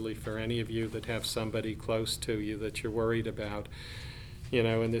particularly for any of you that have somebody close to you that you're worried about,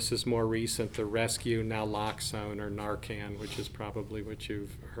 and this is more recent, the rescue naloxone or Narcan, which is probably what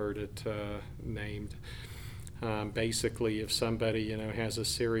you've heard it named. Basically, if somebody, has a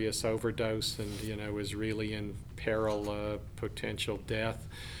serious overdose and, is really in peril of potential death,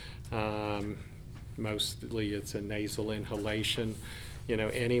 mostly it's a nasal inhalation.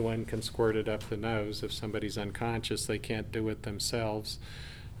 Anyone can squirt it up the nose. If somebody's unconscious, they can't do it themselves.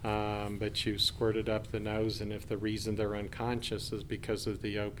 But you squirt it up the nose, and if the reason they're unconscious is because of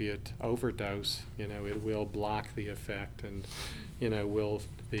the opiate overdose, it will block the effect and, will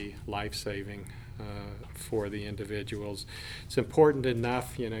be life-saving for the individuals. It's important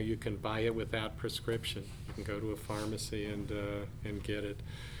enough, you can buy it without prescription. You can go to a pharmacy and get it.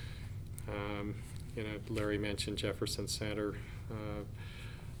 Larry mentioned Jefferson Center.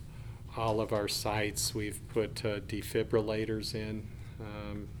 All of our sites, we've put defibrillators in.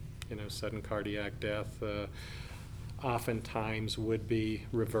 Sudden cardiac death oftentimes would be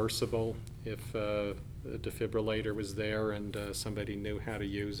reversible if a defibrillator was there and somebody knew how to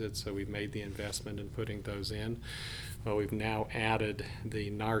use it, so we've made the investment in putting those in. Well, we've now added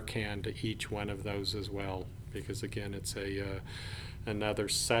the Narcan to each one of those as well, because again, it's another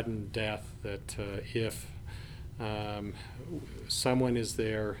sudden death that if someone is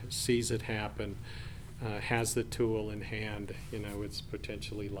there, sees it happen, has the tool in hand, it's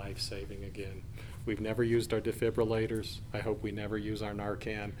potentially life-saving again. We've never used our defibrillators. I hope we never use our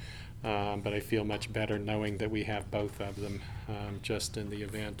Narcan, but I feel much better knowing that we have both of them, just in the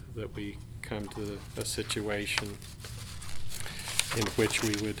event that we come to a situation in which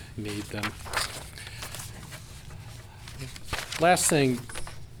we would need them. Last thing,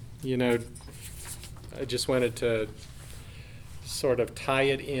 I just wanted to sort of tie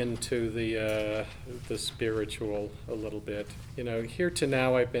it into the spiritual a little bit. Here to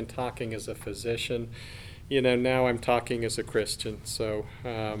now I've been talking as a physician. Now I'm talking as a Christian. So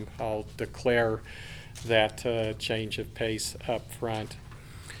I'll declare that change of pace up front.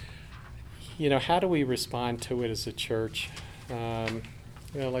 How do we respond to it as a church?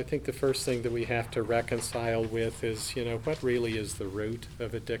 I think the first thing that we have to reconcile with is, what really is the root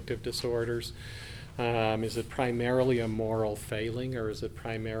of addictive disorders? Is it primarily a moral failing, or is it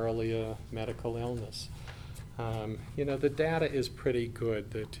primarily a medical illness? The data is pretty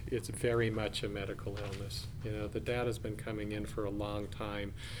good that it's very much a medical illness. The data's been coming in for a long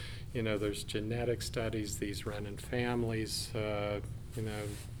time. There's genetic studies, these run in families.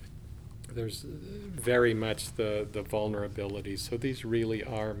 There's very much the vulnerability. So these really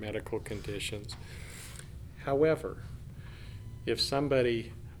are medical conditions. However, if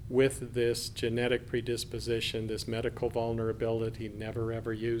somebody with this genetic predisposition, this medical vulnerability, never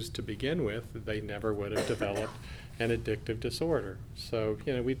ever used to begin with, they never would have developed an addictive disorder. So,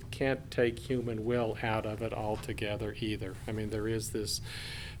 we can't take human will out of it altogether either. I mean, there is this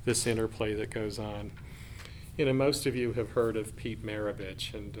interplay that goes on. Most of you have heard of Pete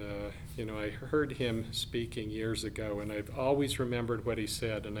Maravich, and, I heard him speaking years ago, and I've always remembered what he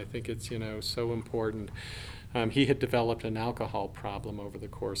said, and I think it's, so important. He had developed an alcohol problem over the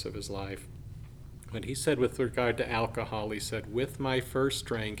course of his life. When he said with regard to alcohol, he said, with my first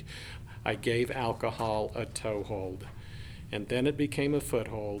drink, I gave alcohol a toehold, and then it became a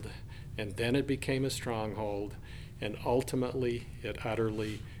foothold, and then it became a stronghold, and ultimately it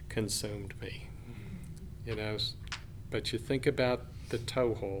utterly consumed me. But you think about the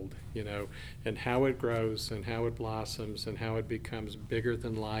toehold, and how it grows and how it blossoms and how it becomes bigger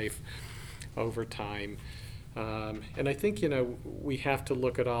than life over time. And I think, we have to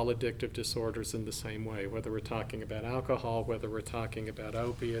look at all addictive disorders in the same way, whether we're talking about alcohol, whether we're talking about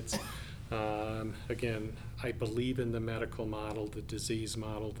opiates. Again, I believe in the medical model, the disease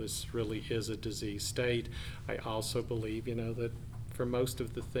model. This really is a disease state. I also believe, that for most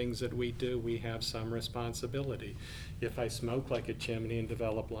of the things that we do, we have some responsibility. If I smoke like a chimney and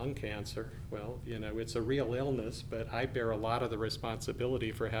develop lung cancer, well, it's a real illness, but I bear a lot of the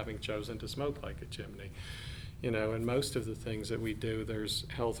responsibility for having chosen to smoke like a chimney. And most of the things that we do, there's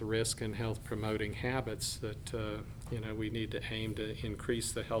health risk and health promoting habits that, we need to aim to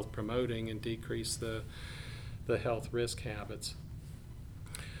increase the health promoting and decrease the health risk habits.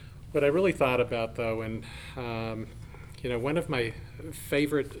 What I really thought about, though, and one of my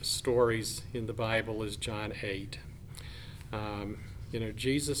favorite stories in the Bible is John 8.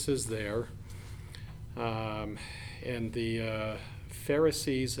 Jesus is there, and the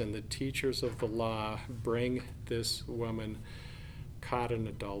Pharisees and the teachers of the law bring this woman caught in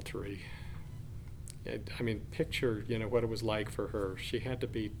adultery. Picture, what it was like for her. She had to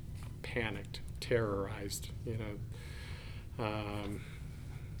be panicked, terrorized,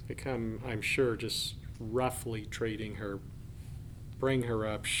 become, I'm sure, just roughly treating her, bring her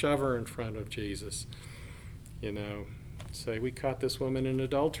up, shove her in front of Jesus, say, we caught this woman in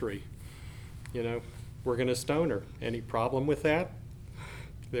adultery, we're going to stone her. Any problem with that?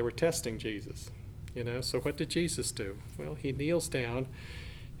 They were testing Jesus, so what did Jesus do? Well, he kneels down,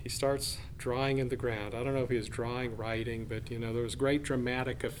 he starts drawing in the ground. I don't know if he was drawing, writing, but there was great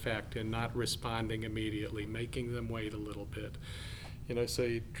dramatic effect in not responding immediately, making them wait a little bit. So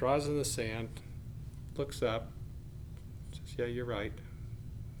he draws in the sand, looks up, says, yeah, you're right.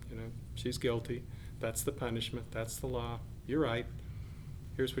 She's guilty. That's the punishment. That's the law. You're right.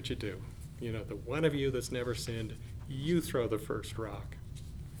 Here's what you do. The one of you that's never sinned, you throw the first rock.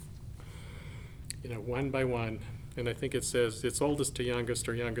 One by one. And I think it says it's oldest to youngest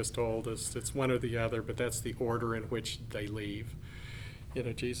or youngest to oldest. It's one or the other, but that's the order in which they leave.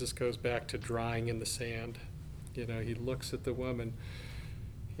 Jesus goes back to drawing in the sand. He looks at the woman,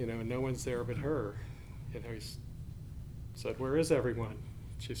 no one's there but her. He said, where is everyone?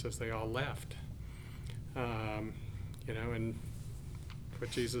 She says, they all left. And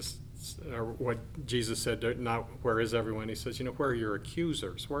what Jesus said, not where is everyone, he says, where are your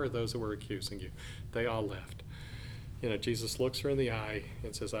accusers? Where are those that were accusing you? They all left. Jesus looks her in the eye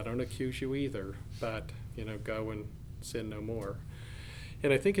and says, I don't accuse you either, but, go and sin no more.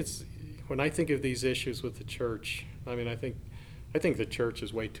 And I think when I think of these issues with the church, I think the church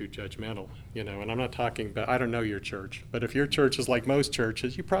is way too judgmental, and I'm not talking about, I don't know your church, but if your church is like most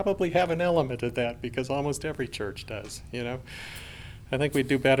churches, you probably have an element of that because almost every church does, I think we'd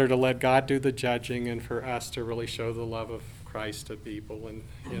do better to let God do the judging and for us to really show the love of Christ to people. And,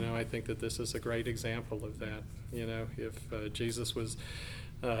 I think that this is a great example of that. If Jesus was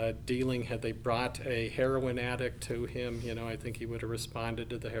had they brought a heroin addict to him, I think he would have responded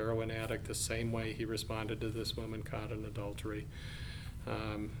to the heroin addict the same way he responded to this woman caught in adultery.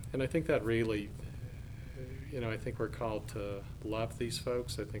 And I think that really, I think we're called to love these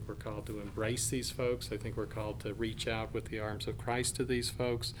folks. I think we're called to embrace these folks. I think we're called to reach out with the arms of Christ to these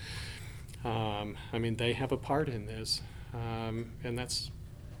folks. They have a part in this, and that's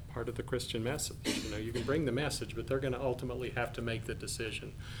part of the Christian message. You can bring the message, but they're going to ultimately have to make the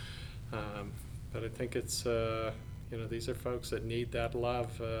decision. But I think it's, these are folks that need that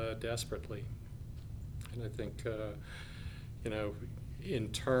love desperately. And I think, in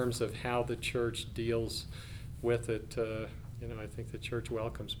terms of how the church deals with it, I think the church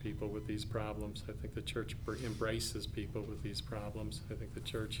welcomes people with these problems. I think the church embraces people with these problems. I think the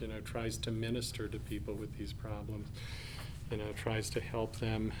church, tries to minister to people with these problems. Tries to help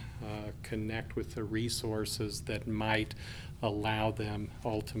them connect with the resources that might allow them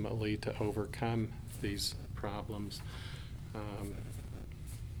ultimately to overcome these problems.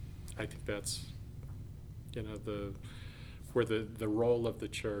 I think that's, where the role of the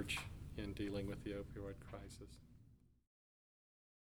church in dealing with the opioid crisis.